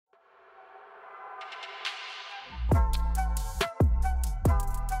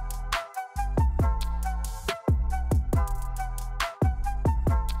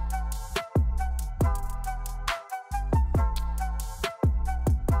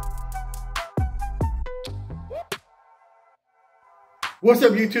What's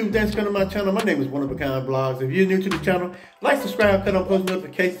up, YouTube? Thanks for coming to my channel. My name is One of a Kind Vlogs. If you're new to the channel, like, subscribe, turn on post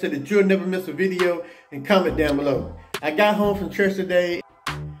notifications so that you'll never miss a video, and comment down below. I got home from church today.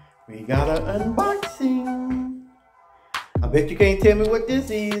 We got an unboxing. I bet you can't tell me what this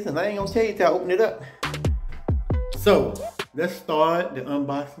is, and I ain't gonna tell you till I open it up. So, let's start the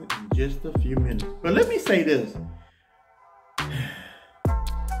unboxing in just a few minutes. But let me say this.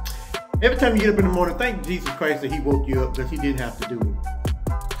 Every time you get up in the morning, thank Jesus Christ that he woke you up, because he didn't have to do it.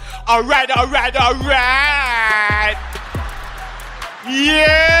 All right.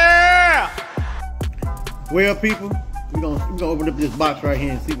 Yeah! Well, people, we're gonna open up this box right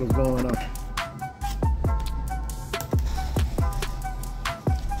here and see what's going on.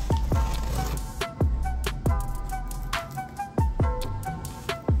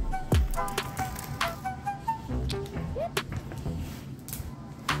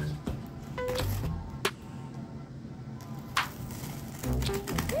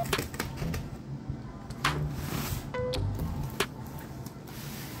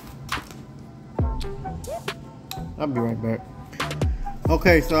 I'll be right back.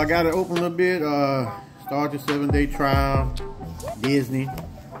 Okay, so I got it open a bit. Start the 7-day trial. Disney.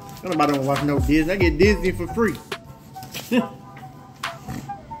 Nobody don't watch no Disney. I get Disney for free.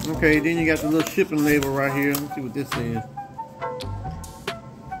 Okay, then you got the little shipping label right here. Let's see what this says.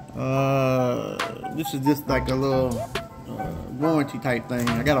 This is just like a little warranty type thing.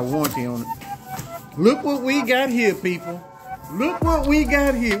 I got a warranty on it. Look what we got here, people. Look what we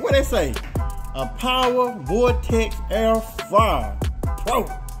got here. What they say? A power Vortex air fryer pro.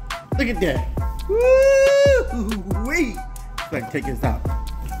 Look at that. Woo-wee. So I can take this out.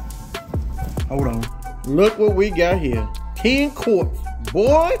 Hold on. Look what we got here. 10 quarts.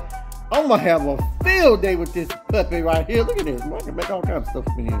 Boy, I'm gonna have a field day with this puppy right here. Look at this. I can make all kinds of stuff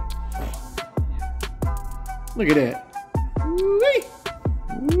in here. Look at that. Woo-wee.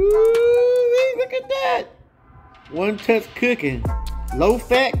 Woo-wee. Look at that. One touch cooking. Low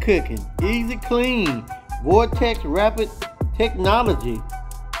fat cooking, easy clean, Vortex rapid technology,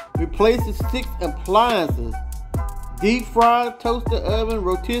 replaces 6 appliances, deep fryer, toaster oven,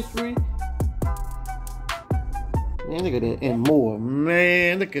 rotisserie, man, look at that, and more.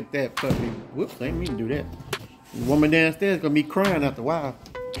 Man, look at that puppy. Whoops, I didn't mean to do that. The woman downstairs is gonna be crying after a while.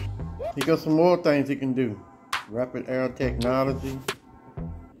 He got some more things he can do. Rapid air technology.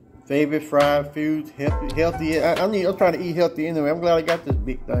 Favorite fried foods, healthy. I'm trying to eat healthy anyway. I'm glad I got this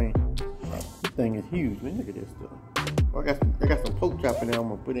big thing. This thing is huge, man. Look at this stuff. Oh, I got some pork chop in there. I'm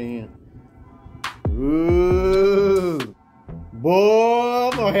gonna put it in. Ooh, boy,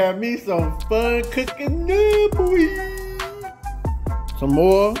 I'm gonna have me some fun cooking now, boy. Some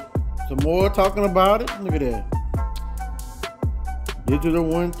more talking about it. Look at that. Digital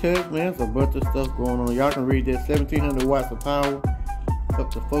one touch, man. There's a bunch of stuff going on. Y'all can read that. 1700 watts of power. Up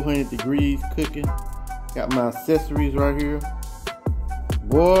to 400 degrees cooking. Got my accessories right here.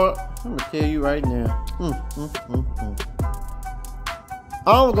 Boy, I'm gonna tell you right now.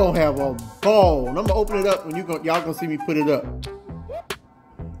 I'm gonna have a ball. And I'm gonna open it up when y'all gonna see me put it up.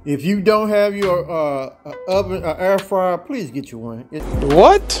 If you don't have your oven or air fryer, please get you one.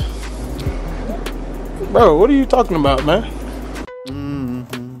 What? Bro, what are you talking about, man?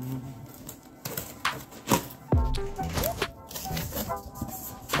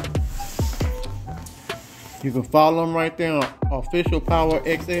 You can follow them right there on Official Power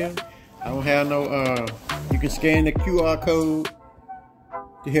XL. I don't have no, you can scan the QR code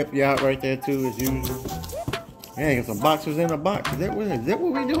to help you out right there too, as usual. Man, got some boxes in a box. Is that what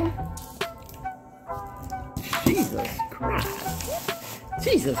we doing? Jesus Christ.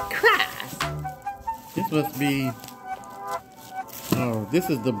 Jesus Christ. This must be, oh, this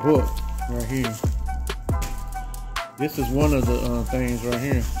is the book right here. This is one of the things right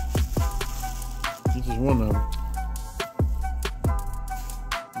here. This is one of them.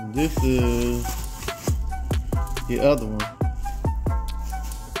 And this is the other one.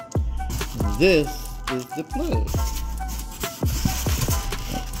 And this is the plug.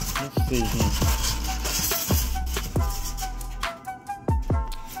 Let's see here.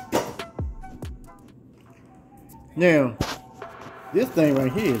 Now, this thing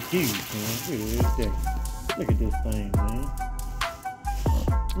right here is huge, man. Look at this thing, man.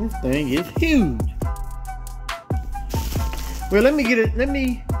 This thing is huge. Well, let me get it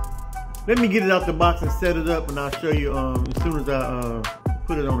out the box and set it up, and I'll show you as soon as I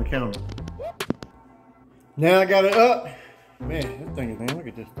put it on the counter. Now I got it up. Man, this thing is, man, look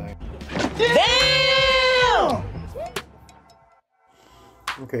at this thing. Damn!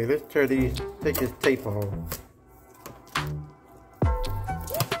 Okay, let's take this tape off.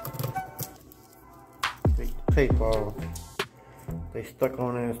 Take the tape off. They stuck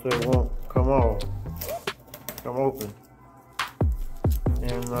on there so it won't come off. Come open.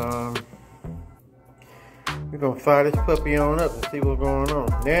 And we're gonna fire this puppy on up and see what's going on.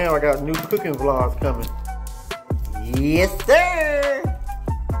 Now I got new cooking vlogs coming. Yes, sir!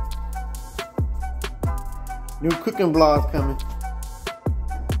 New cooking vlogs coming.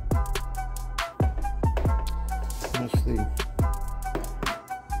 Let's see.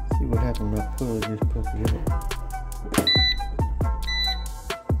 See what happened when I plug this puppy in.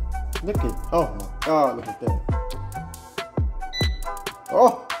 Look at, oh my God, look at that.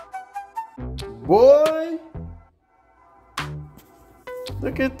 Oh, boy.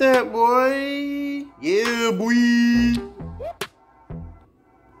 Look at that, boy. Yeah, boy.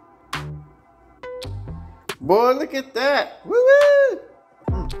 Boy, look at that. Woo-woo.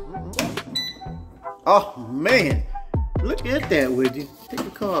 Oh, man. Look at that, would you? Take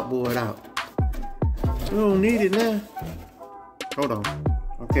the cardboard out. We don't need it now. Hold on.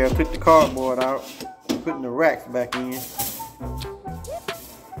 Okay, I took the cardboard out. Putting the racks back in.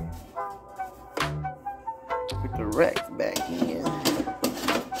 Put the racks back in.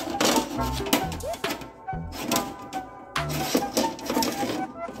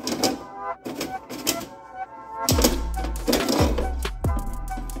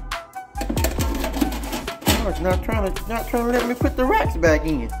 Oh, it's not trying to let me put the racks back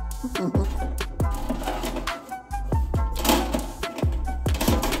in.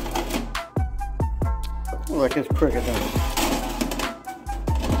 Like it's crooked down.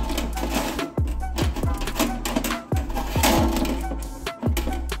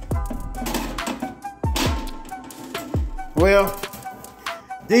 Well,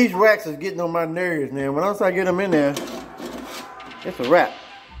 these racks is getting on my nerves now. Once I get them in there, it's a wrap.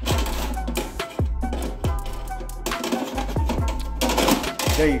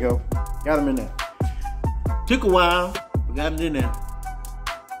 There you go. Got them in there. Took a while, but got it in there.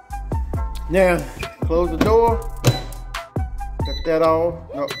 Now, close the door. Cut that off.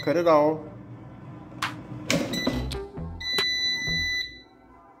 No, cut it off.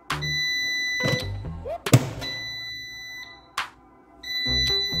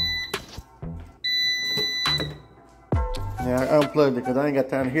 Now I unplugged it because I ain't got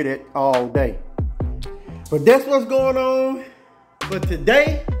time to hear that all day. But that's what's going on. But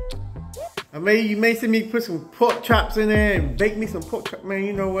today, you may see me put some pork chops in there and bake me some pork chops. Man,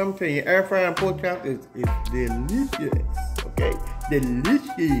 you know what I'm telling you, air frying pork chops is delicious. Okay,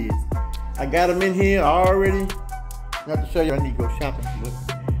 delicious. I got them in here already. Not to show you, I need to go shopping. Look.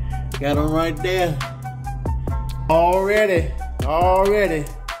 Got them right there. Already.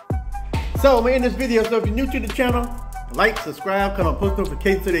 So I'm gonna end this video. So if you're new to the channel, like, subscribe, come on, post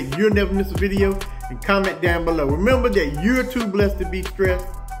notifications so that you'll never miss a video, and comment down below. Remember that you're too blessed to be stressed.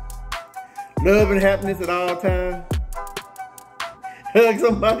 Love and happiness at all times. Hug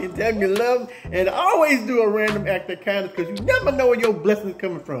somebody and tell them you love them. And always do a random act of kindness because you never know where your blessings are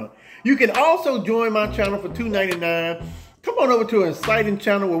coming from. You can also join my channel for $2.99. Come on over to an exciting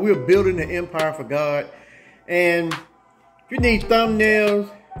channel where we're building an empire for God. And if you need thumbnails,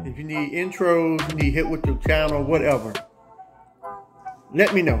 if you need intros, you need help with your channel, whatever,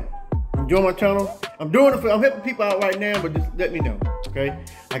 let me know. Join my channel. I'm helping people out right now, but just let me know, okay?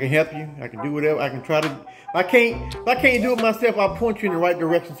 I can help you. I can do whatever. I can try to. If I can't do it myself, I'll point you in the right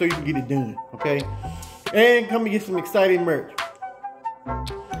direction so you can get it done, okay? And come and get some exciting merch.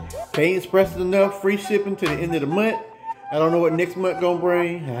 Can't express it enough. Free shipping to the end of the month. I don't know what next month gonna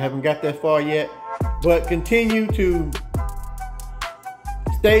bring. I haven't got that far yet, but continue to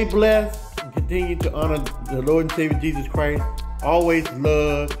stay blessed and continue to honor the Lord and Savior Jesus Christ. Always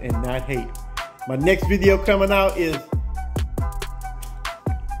love and not hate. My next video coming out is,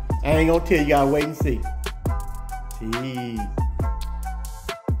 I ain't gonna tell you, gotta wait and see. Jeez.